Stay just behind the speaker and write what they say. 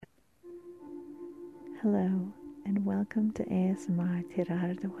Hello, and welcome to ASMR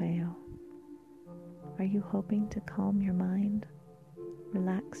Tirar de Huevo. Are you hoping to calm your mind,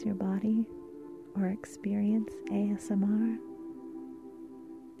 relax your body, or experience ASMR?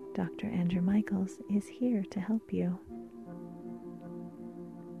 Dr. Andrew Michaels is here to help you.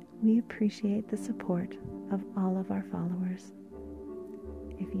 We appreciate the support of all of our followers.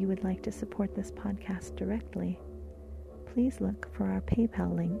 If you would like to support this podcast directly, please look for our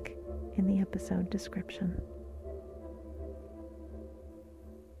PayPal link in the episode description.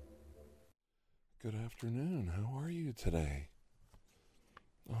 Good afternoon. How are you today?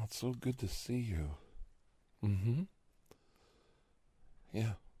 Oh, it's so good to see you.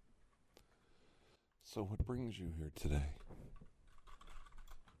 Yeah. So what brings you here today?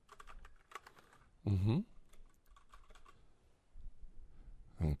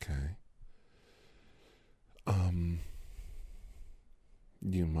 Okay.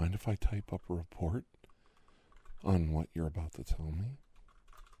 Do you mind if I type up a report on what you're about to tell me?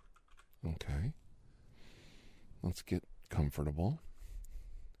 Okay. Let's get comfortable.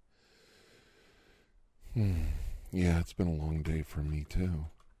 Yeah, it's been a long day for me, too.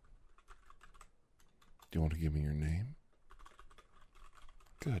 Do you want to give me your name?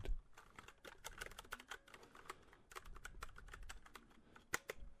 Good.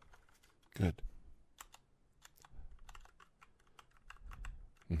 Good.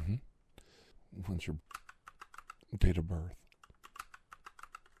 When's your date of birth?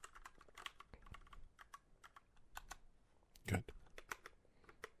 Good.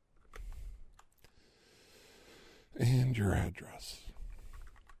 And your address?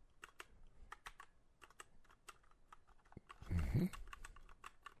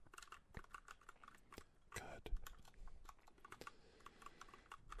 Good.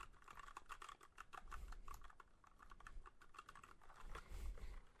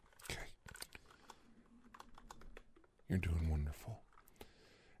 Okay. You're doing wonderful.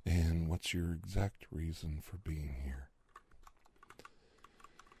 And what's your exact reason for being here?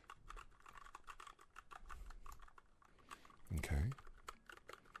 Okay.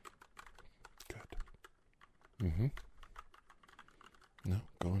 Good. No,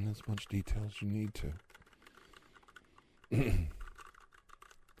 go in as much detail as you need to.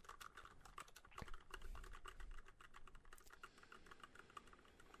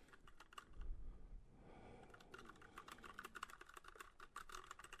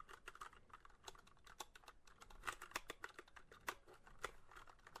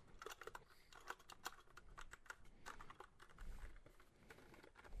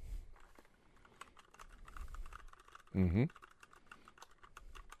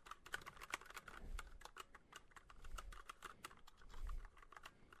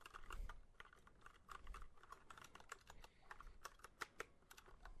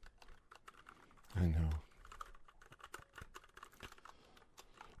 I know.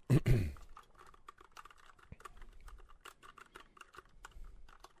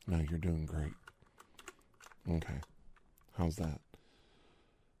 No, you're doing great. Okay. How's that?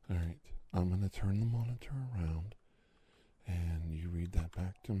 All right. I'm going to turn the monitor around and you read that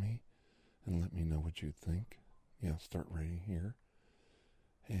back to me and let me know what you think. Yeah, start right here.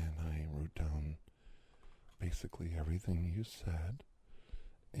 And I wrote down basically everything you said.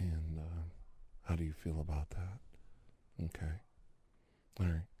 And how do you feel about that? Okay. All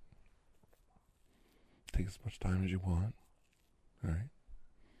right. Take as much time as you want. All right.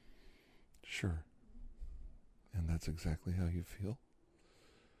 Sure. And that's exactly how you feel?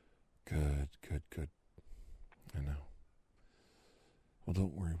 Good. I know. Well,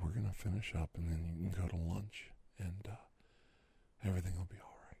 don't worry. We're going to finish up and then you can go to lunch and everything will be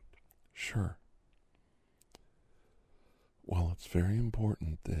all right. Sure. Well, it's very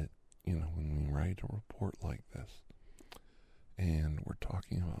important that, when we write a report like this and we're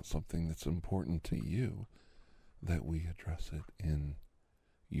talking about something that's important to you, that we address it in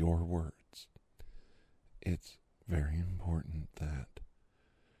your words. It's very important that,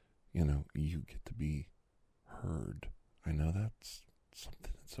 you get to be heard. I know that's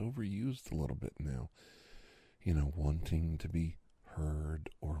something that's overused a little bit now. Wanting to be heard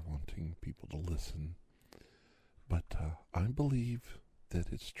or wanting people to listen. But I believe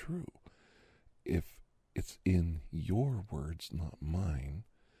that it's true. If it's in your words, not mine,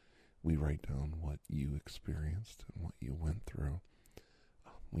 we write down what you experienced and what you went through.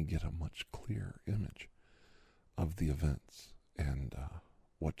 We get a much clearer image of the events and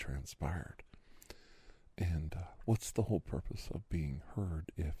what transpired. And what's the whole purpose of being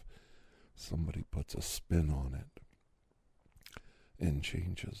heard if somebody puts a spin on it and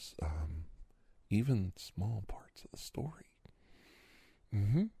changes even small parts of the story?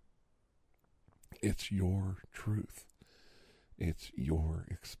 It's your truth. It's your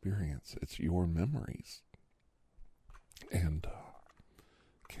experience. It's your memories. And,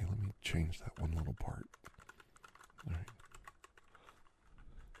 okay, let me change that one little part. All right.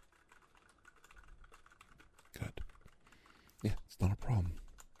 Good. Yeah, it's not a problem.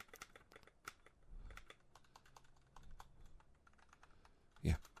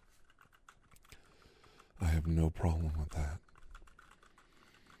 Yeah. I have no problem with that.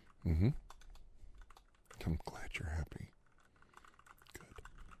 Mm-hmm. I'm glad you're happy. Good.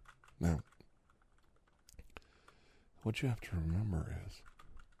 Now, what you have to remember is,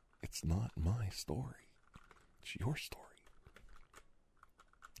 it's not my story. It's your story.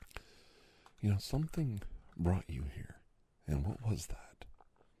 You know, something brought you here. And what was that?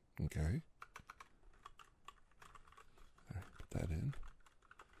 Okay? All right, put that in.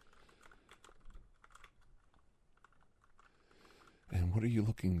 And what are you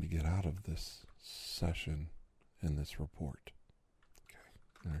looking to get out of this session and this report?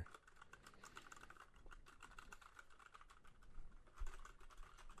 Okay, all right.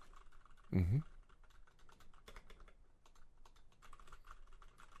 Mm-hmm.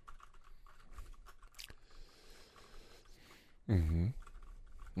 Mm-hmm.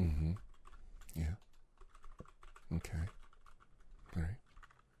 Mm-hmm. Yeah. Okay. All right.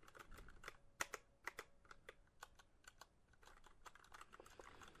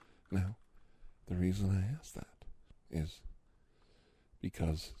 Now, the reason I ask that is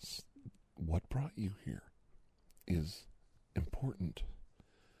because what brought you here is important,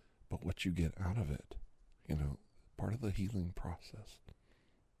 but what you get out of it, you know, part of the healing process,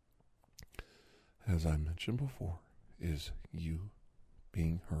 as I mentioned before, is you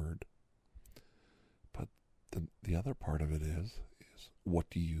being heard. But the other part of it is what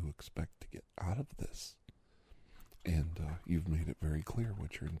do you expect to get out of this? And you've made it very clear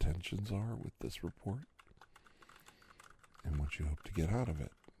what your intentions are with this report and what you hope to get out of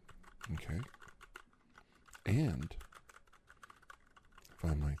it. Okay? And, if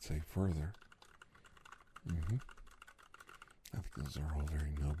I might say further, I think those are all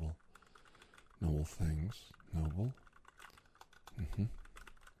very noble things. Noble.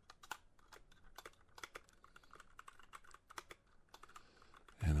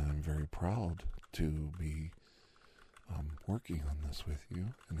 And I'm very proud to be working on this with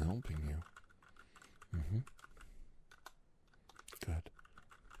you and helping you. Good.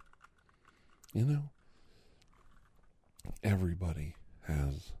 You know, everybody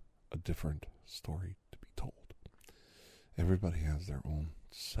has a different story to be told. Everybody has their own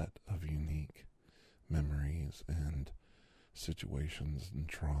set of unique memories and situations and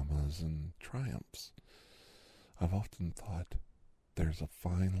traumas and triumphs. I've often thought there's a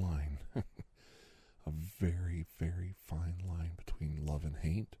fine line, a very, very fine line between love and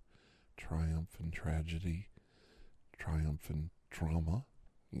hate, triumph and tragedy, triumph and trauma,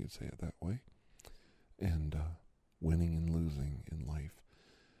 you could say it that way, and winning and losing in life.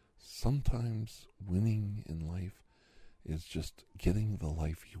 Sometimes winning in life is just getting the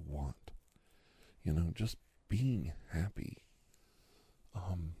life you want. You know, just being happy.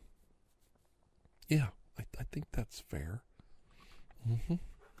 Yeah, I think that's fair.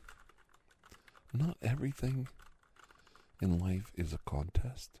 Not everything in life is a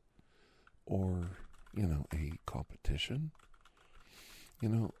contest or, you know, a competition. You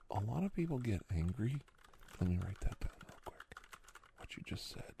know, a lot of people get angry. Let me write that down real quick. What you just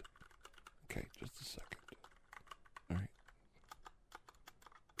said. Okay, just a second. All right.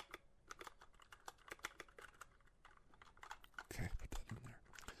 Okay, put that in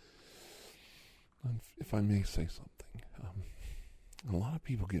there. If I may say something, a lot of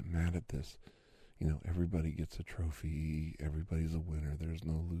people get mad at this. You know, everybody gets a trophy, everybody's a winner, there's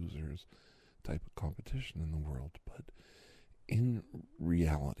no losers type of competition in the world. But in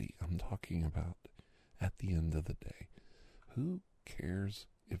reality, I'm talking about at the end of the day, who cares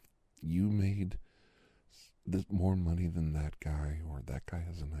if you made more money than that guy, or that guy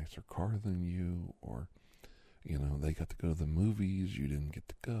has a nicer car than you, or, you know, they got to go to the movies, you didn't get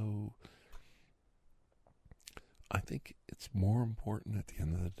to go. I think it's more important at the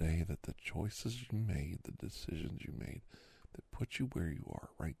end of the day that the choices you made, the decisions you made, that put you where you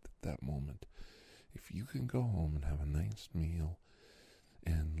are right at that moment. If you can go home and have a nice meal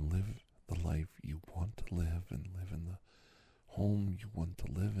and live the life you want to live, and live in the home you want to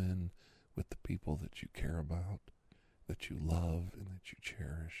live in with the people that you care about, that you love, and that you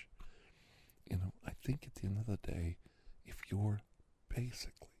cherish, you know, I think at the end of the day, if you're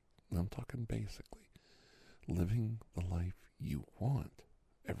basically, and I'm talking basically, living the life you want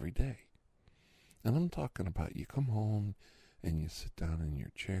every day. And I'm talking about you come home and you sit down in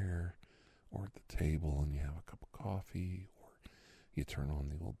your chair or at the table and you have a cup of coffee, or you turn on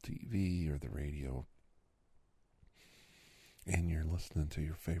the old TV or the radio and you're listening to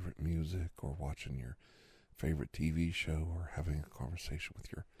your favorite music or watching your favorite TV show or having a conversation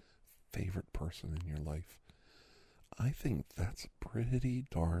with your favorite person in your life. I think that's pretty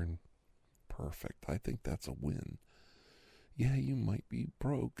darn perfect. I think that's a win. Yeah, you might be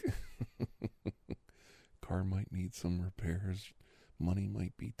broke. Car might need some repairs. Money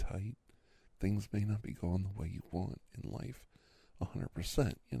might be tight. Things may not be going the way you want in life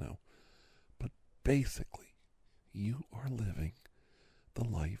 100%, But basically, you are living the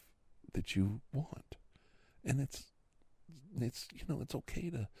life that you want. And it's okay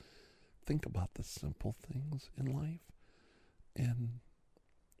to think about the simple things in life and,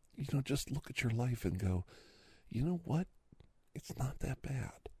 just look at your life and go, you know what? It's not that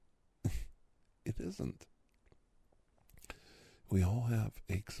bad. It isn't. We all have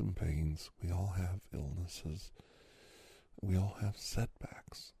aches and pains. We all have illnesses. We all have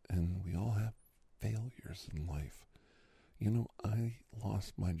setbacks. And we all have failures in life. I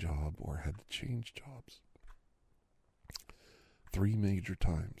lost my job or had to change jobs 3 major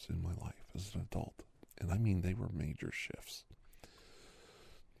times in my life as an adult. And I mean, they were major shifts.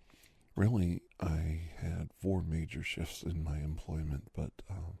 Really, I had 4 major shifts in my employment, but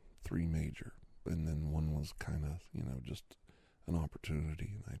 3 major. And then one was kind of, just an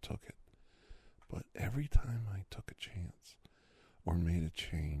opportunity, and I took it. But every time I took a chance or made a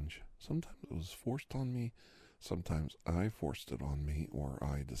change, sometimes it was forced on me, sometimes I forced it on me, or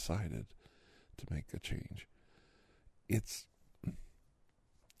I decided to make a change. It's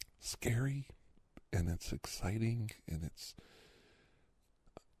scary, and it's exciting, and it's...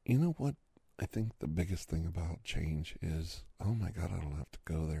 You know what? I think the biggest thing about change is, oh my God, I don't have to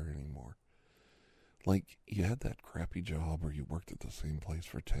go there anymore. Like, you had that crappy job or you worked at the same place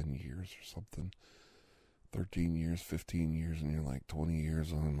for 10 years or something, 13 years, 15 years, and you're like 20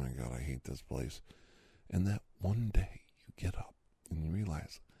 years, oh my God, I hate this place. And that one day you get up and you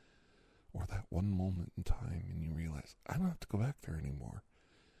realize, or that one moment in time and you realize, I don't have to go back there anymore.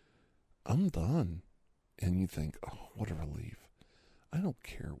 I'm done. And you think, oh, what a relief. I don't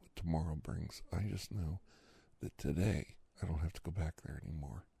care what tomorrow brings. I just know that today I don't have to go back there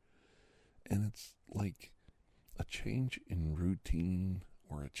anymore. And it's like a change in routine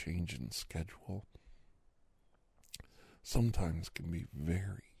or a change in schedule sometimes can be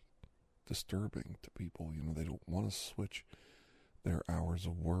very disturbing to people. They don't want to switch their hours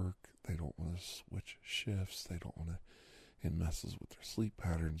of work. They don't want to switch shifts. They don't want to, it messes with their sleep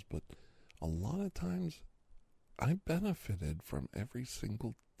patterns. But a lot of times I benefited from every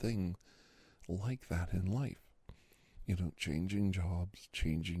single thing like that in life. Changing jobs,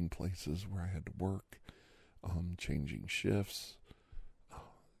 changing places where I had to work, changing shifts,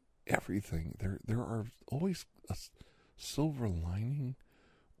 everything. There are always a silver lining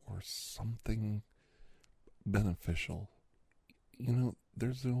or something beneficial.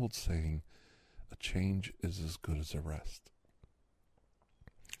 There's the old saying, a change is as good as a rest.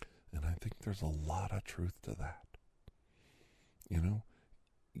 And I think there's a lot of truth to that.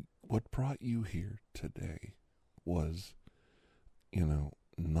 What brought you here today was,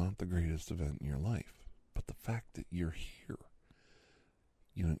 not the greatest event in your life, but the fact that you're here,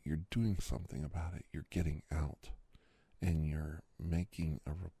 you're doing something about it, you're getting out, and you're making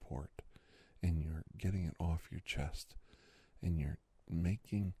a report, and you're getting it off your chest, and you're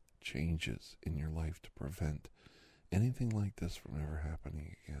making changes in your life to prevent anything like this from ever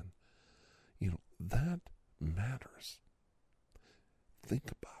happening again. That matters.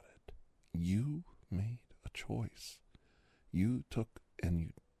 Think about it. You made a choice. You took and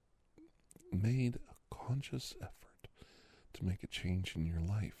you made a conscious effort to make a change in your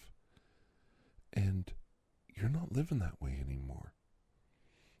life. And you're not living that way anymore.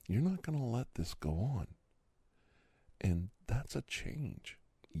 You're not going to let this go on. And that's a change.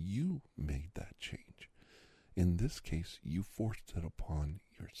 You made that change. In this case, you forced it upon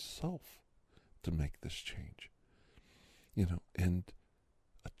yourself to make this change. And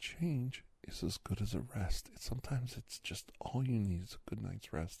a change is as good as a rest. Sometimes it's just all you need is a good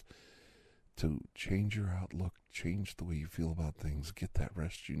night's rest to change your outlook, change the way you feel about things, get that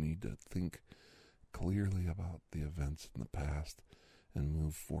rest you need to think clearly about the events in the past and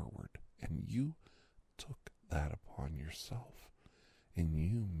move forward. And you took that upon yourself and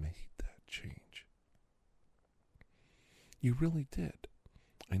you made that change. You really did.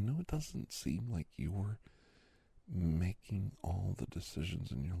 I know it doesn't seem like you're making all the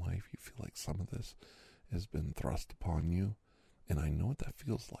decisions in your life. You feel like some of this has been thrust upon you. And I know what that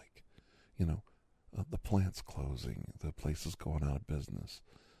feels like. The plant's closing, the place is going out of business,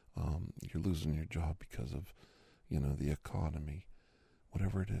 You're losing your job because of, the economy,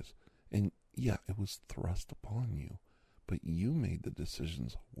 whatever it is. And yeah, it was thrust upon you, but you made the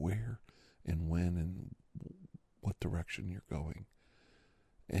decisions where and when and what direction you're going.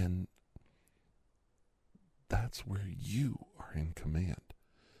 And that's where you are in command.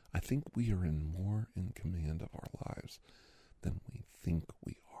 I think we are more in command of our lives than we think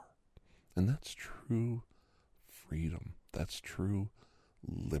we are. And that's true freedom. That's true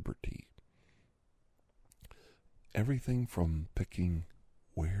liberty. Everything from picking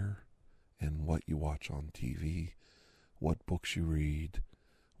where and what you watch on TV, what books you read,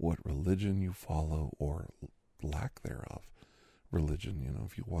 what religion you follow or lack thereof. Religion,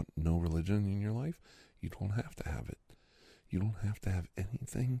 if you want no religion in your life, you don't have to have it. You don't have to have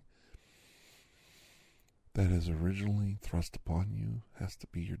anything that is originally thrust upon you has to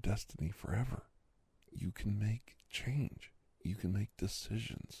be your destiny forever. You can make change. You can make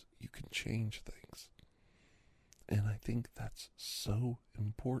decisions. You can change things. And I think that's so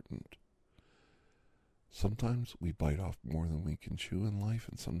important. Sometimes we bite off more than we can chew in life,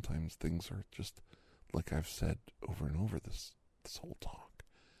 and sometimes things are just, like I've said over and over this whole talk,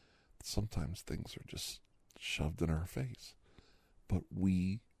 sometimes things are just shoved in our face. But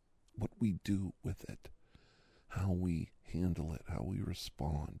what we do with it, how we handle it, how we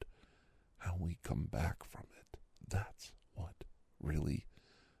respond, how we come back from it, that's what really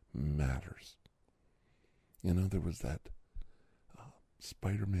matters. There was that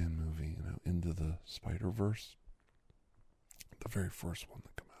Spider-Man movie, Into the Spider-Verse, the very first one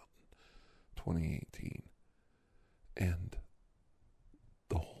that came out in 2018. And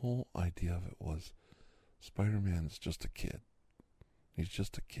the whole idea of it was Spider-Man's just a kid. He's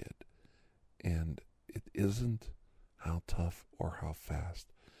just a kid. And it isn't how tough or how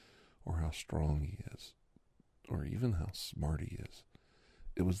fast or how strong he is or even how smart he is.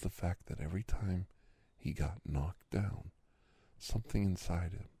 It was the fact that every time he got knocked down, something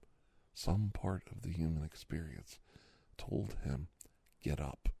inside him, some part of the human experience, told him, get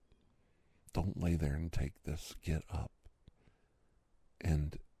up. Don't lay there and take this. Get up.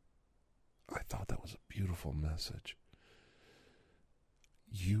 And I thought that was a beautiful message.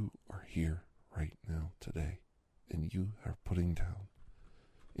 You are here right now today, and you are putting down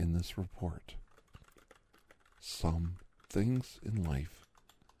in this report some things in life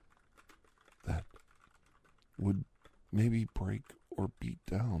that would maybe break or beat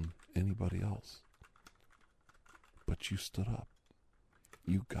down anybody else. But you stood up.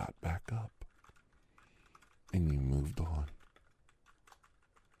 You got back up. And you moved on.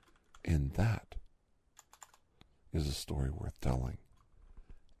 And that is a story worth telling.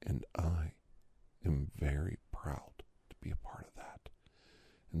 And I am very proud to be a part of that.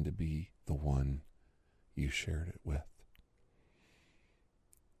 And to be the one you shared it with.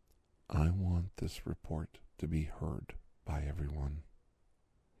 I want this report to be heard by everyone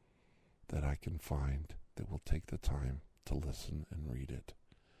that I can find that will take the time to listen and read it.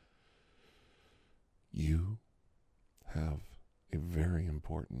 You have a very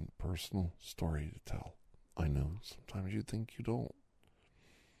important personal story to tell. I know sometimes you think you don't,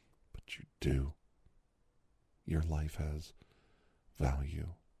 but you do. Your life has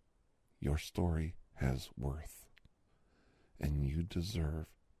value. Your story has worth. And you deserve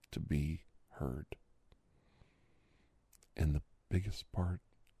to be heard. And the biggest part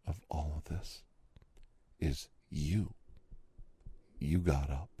of all of this is you. You got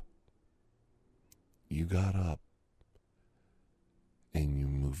up. You got up and you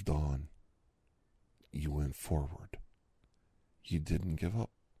moved on. You went forward. You didn't give up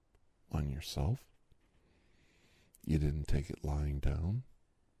on yourself. You didn't take it lying down.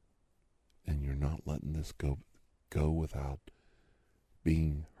 And you're not letting this go without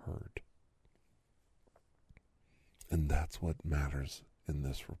being heard. And that's what matters in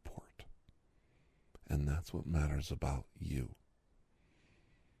this report. And that's what matters about you.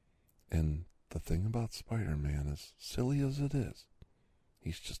 And the thing about Spider-Man, as silly as it is,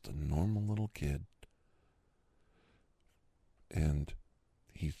 he's just a normal little kid. And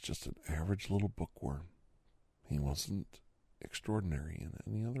he's just an average little bookworm. He wasn't extraordinary in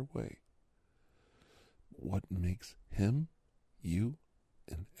any other way. What makes him, you,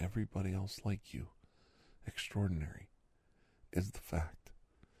 and everybody else like you extraordinary is the fact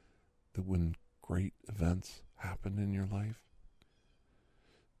that when great events happened in your life,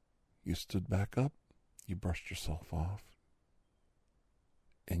 you stood back up, you brushed yourself off,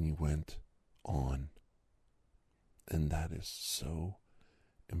 and you went on. And that is so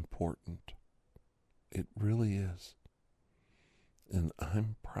important. It really is. And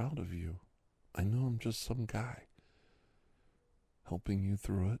I'm proud of you. I know I'm just some guy helping you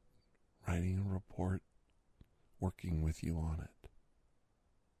through it, writing a report, working with you on it.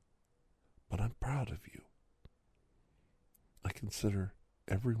 But I'm proud of you. I consider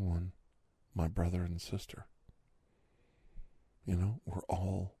everyone my brother and sister. You know, we're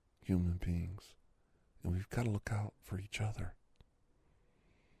all human beings, and we've got to look out for each other.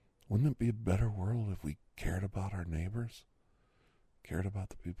 Wouldn't it be a better world if we cared about our neighbors, cared about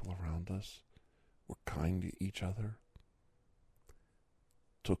the people around us, were kind to each other,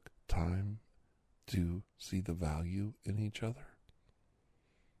 took time to see the value in each other?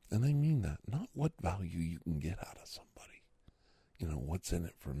 And I mean that, not what value you can get out of somebody. You know, what's in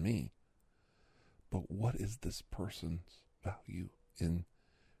it for me? But what is this person's value in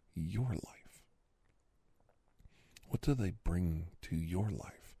your life? What do they bring to your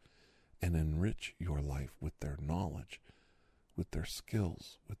life and enrich your life with their knowledge, with their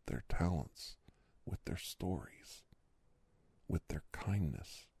skills, with their talents, with their stories, with their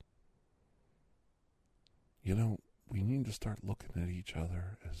kindness? You know, we need to start looking at each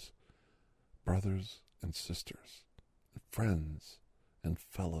other as brothers and sisters, friends and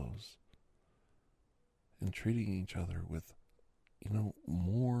fellows, and treating each other with, you know,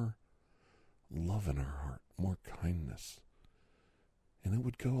 more love in our heart, more kindness. And it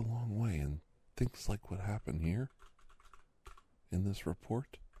would go a long way. And things like what happened here in this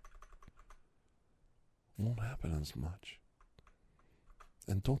report won't happen as much.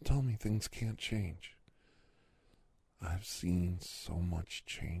 And don't tell me things can't change. I've seen so much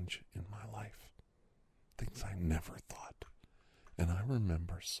change in my life. Things I never thought. And I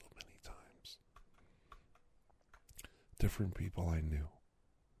remember so many times. Different people I knew.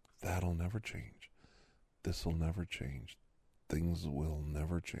 That'll never change. This'll never change. Things will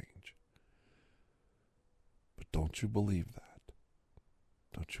never change. But don't you believe that.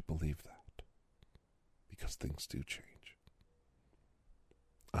 Don't you believe that. Because things do change.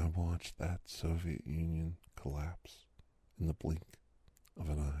 I watched that Soviet Union collapse in the blink of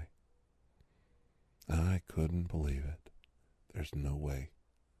an eye. I couldn't believe it. There's no way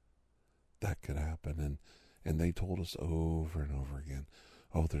that could happen. And they told us over and over again,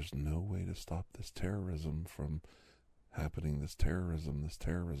 oh, there's no way to stop this terrorism from happening, this terrorism.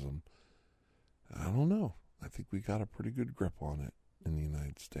 I don't know. I think we got a pretty good grip on it in the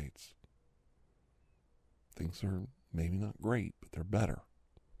United States. Things are maybe not great, but they're better.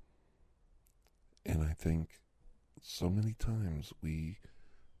 And I think so many times we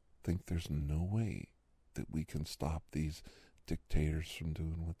think there's no way that we can stop these dictators from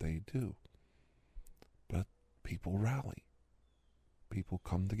doing what they do. But people rally. People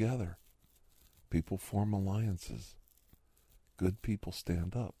come together. People form alliances. Good people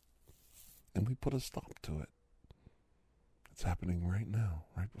stand up. And we put a stop to it. It's happening right now,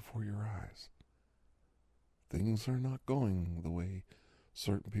 right before your eyes. Things are not going the way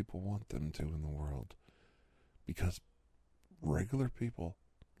certain people want them to in the world. Because regular people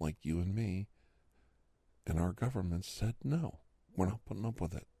like you and me and our government said, no, we're not putting up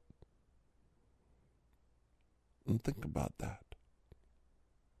with it. And think about that.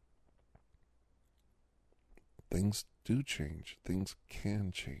 Things do change. Things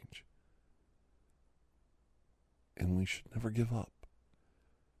can change. And we should never give up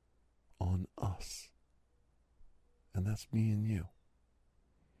on us. And that's me and you.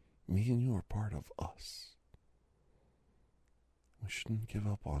 Me and you are part of us. We shouldn't give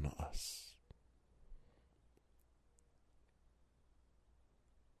up on us.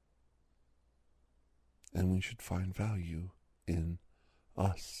 And we should find value in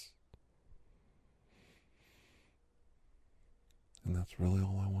us. And that's really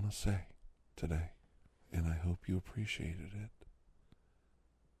all I want to say today. And I hope you appreciated it.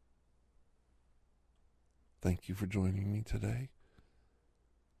 Thank you for joining me today.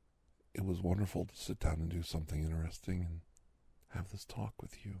 It was wonderful to sit down and do something interesting and have this talk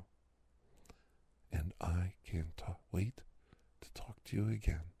with you. And I can't wait to talk to you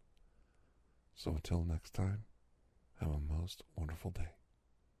again. So until next time, have a most wonderful day.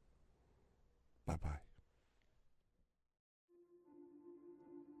 Bye-bye.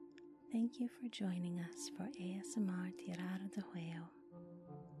 Thank you for joining us for ASMR Tirar de Juego.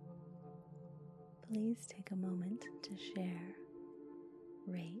 Please take a moment to share,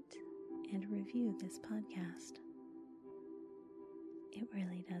 rate, and review this podcast. It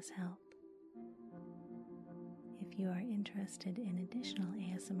really does help. If you are interested in additional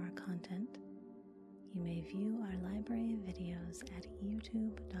ASMR content, you may view our library of videos at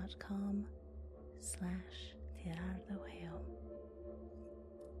youtube.com/tirardejuego.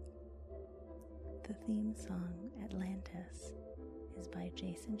 The theme song, Atlantis, is by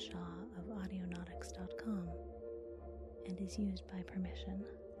Jason Shaw of Audionautics.com and is used by permission.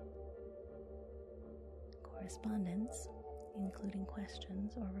 Correspondence, including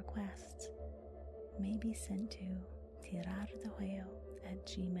questions or requests, may be sent to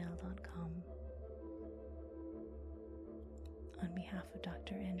tirardejuego@gmail.com. On behalf of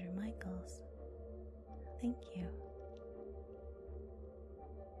Dr. Andrew Michaels, thank you.